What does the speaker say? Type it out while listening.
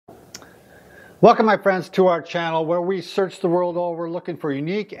Welcome, my friends, to our channel where we search the world over looking for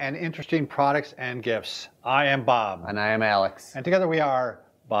unique and interesting products and gifts. I am Bob. And I am Alex. And together we are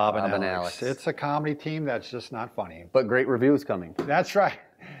Bob and Alex. Alex. It's a comedy team that's just not funny. But great reviews coming. That's right.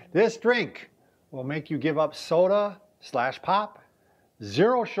 This drink will make you give up soda/pop,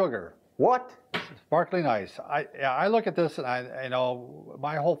 zero sugar. What? Sparkling ice. I look at this and I know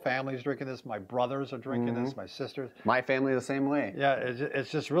my whole family's drinking this. My brothers are drinking this. My sisters. My family the same way. Yeah,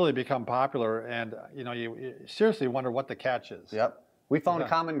 it's just really become popular, and you seriously wonder what the catch is. Yep. We found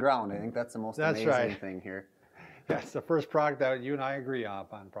common ground. I think that's the most amazing thing here. Yeah, it's the first product that you and I agree on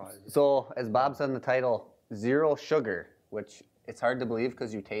probably. So, as Bob said in the title, zero sugar, which it's hard to believe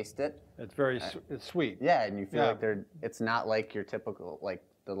because you taste it. It's it's sweet. Yeah, and you feel like it's not like your typical, like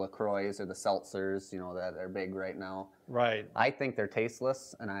the LaCroix or the seltzers, that are big right now. Right. I think they're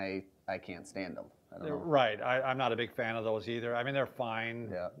tasteless, and I can't stand them. I don't know. Right. I'm not a big fan of those either. I mean, they're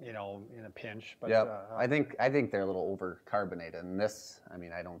fine, in a pinch. But I think they're a little over carbonated. And this, I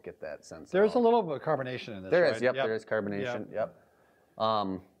mean, I don't get that sense. There's a little bit of carbonation in this. There is. Yep. There is carbonation. Yep.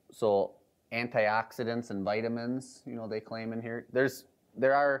 So antioxidants and vitamins, they claim in here.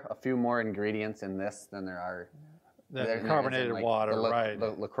 There are a few more ingredients in this than there are. The carbonated water, right?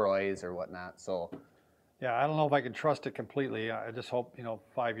 The LaCroix or whatnot. So. Yeah, I don't know if I can trust it completely. I just hope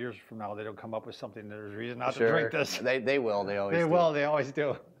 5 years from now they don't come up with something that there's reason not to drink this. They will. They always. They will. They always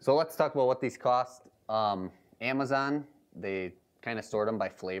do. So let's talk about what these cost. Amazon, they kind of sort them by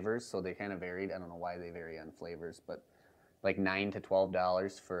flavors, so they kind of varied. I don't know why they vary on flavors, but like $9 to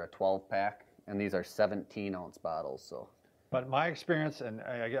 $12 for a 12-pack, and these are 17-ounce bottles. So. But my experience, and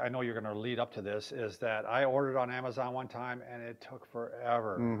I know you're going to lead up to this, is that I ordered on Amazon one time and it took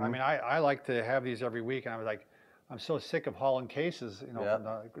forever. I mean, I like to have these every week, and I was like, I'm so sick of hauling cases, from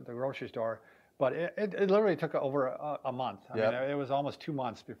the grocery store. But it literally took over a month. I mean, it was almost 2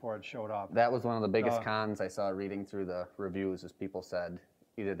 months before it showed up. That was one of the biggest cons I saw reading through the reviews, is people said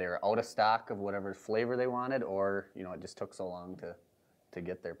either they were out of stock of whatever flavor they wanted, or it just took so long to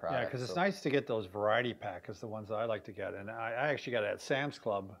get their product. Yeah, because it's nice to get those variety packs, is the ones that I like to get. And I actually got it at Sam's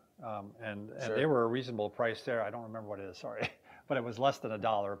Club, and they were a reasonable price there. I don't remember what it is, sorry. But it was less than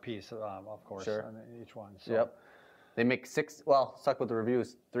 $1 a piece, of course, on each one. So. Yep. They make stuck with the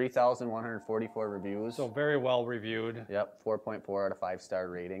reviews, 3,144 reviews. So very well reviewed. Yep, 4.4 out of 5-star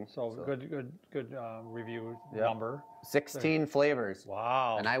rating. So good review number. 16 flavors.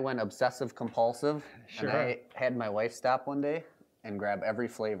 Wow. And I went obsessive compulsive. Sure. And I had my wife stop one day and grab every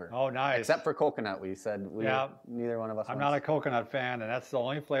flavor. Oh, nice. Except for coconut, we said neither one of us. I'm not a coconut fan, and that's the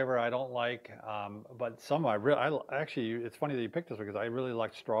only flavor I don't like. But some actually, it's funny that you picked this because I really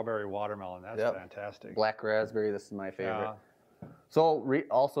like strawberry watermelon. That's fantastic. Black raspberry, this is my favorite. Yeah. So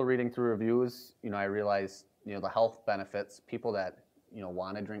also reading through reviews, I realized, the health benefits, people that,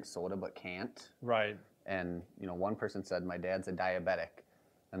 want to drink soda but can't. Right. And, one person said, my dad's a diabetic,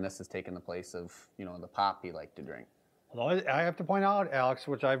 and this has taken the place of, the pop he liked to drink. Although I have to point out, Alex,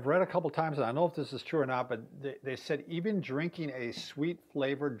 which I've read a couple times, and I don't know if this is true or not, but they said even drinking a sweet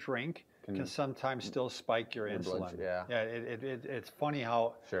flavored drink can sometimes still spike your insulin. Yeah. It's funny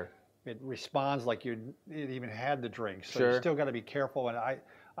how it responds like it even had the drink. So you still got to be careful. And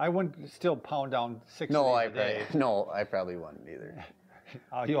I wouldn't still pound down 6 a day. No, I probably wouldn't either.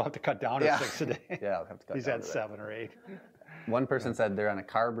 You'll have to cut down to 6 a day. Yeah, I'll have to cut He's down at 7 or 8. One person said they're on a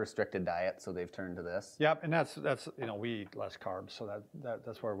carb-restricted diet, so they've turned to this. Yep, and that's we eat less carbs, so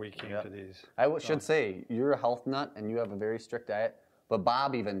that's where we came to these. I should say, you're a health nut, and you have a very strict diet, but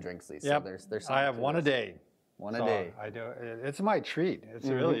Bob even drinks these, so there's I have one a day. One a day. I do. It's my treat. It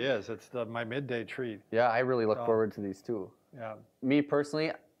really is. It's my midday treat. Yeah, I really look forward to these, too. Yeah. Me,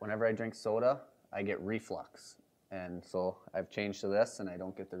 personally, whenever I drink soda, I get reflux. And so I've changed to this, and I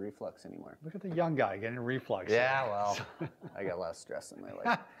don't get the reflux anymore. Look at the young guy getting reflux. Yeah, well, I got less stress in my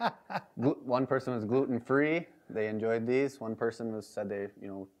life. One person was gluten-free. They enjoyed these. One person said they,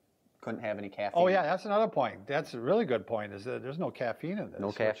 couldn't have any caffeine. Oh, yeah, that's another point. That's a really good point, is that there's no caffeine in this.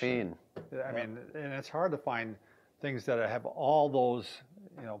 No caffeine. I mean, and it's hard to find things that have all those,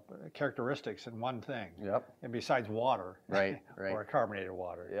 characteristics in one thing. Yep. And besides water. Right. Or carbonated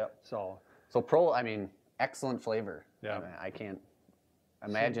water. Yep. So excellent flavor. Yeah. I can't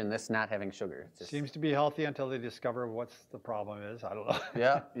imagine this not having sugar. It seems to be healthy until they discover what's the problem is. I don't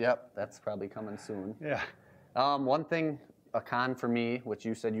know. Yep. That's probably coming soon. Yeah. One thing, a con for me, which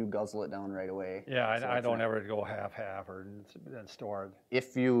you said you guzzle it down right away. Yeah, so I don't ever go half or then store it.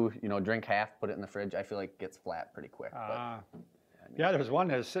 If you, drink half, put it in the fridge, I feel like it gets flat pretty quick. Yeah, there's one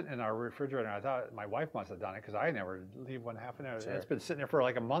that's sitting in our refrigerator, and I thought my wife must have done it because I never leave one half in there. It's been sitting there for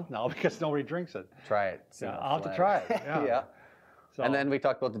like a month now because nobody drinks it. Try it. Yeah, I'll have to try it. Yeah. So, And then we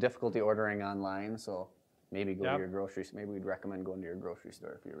talked about the difficulty ordering online, so maybe go to Yep. your grocery. Maybe we'd recommend going to your grocery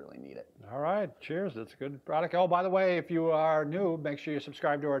store if you really need it. all right, cheers. It's a good product. Oh, by the way, if you are new, make sure you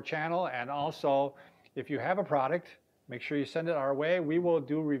subscribe to our channel. And also, if you have a product, make sure you send it our way. We will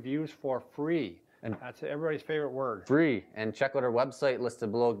do reviews for free. And that's everybody's favorite word. Free. And check out our website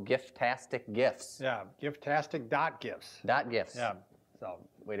listed below, Giftastic Gifts. Yeah, giftastic.gifts. .gifts. Yeah, so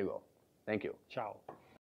Way to go. Thank you. ciao.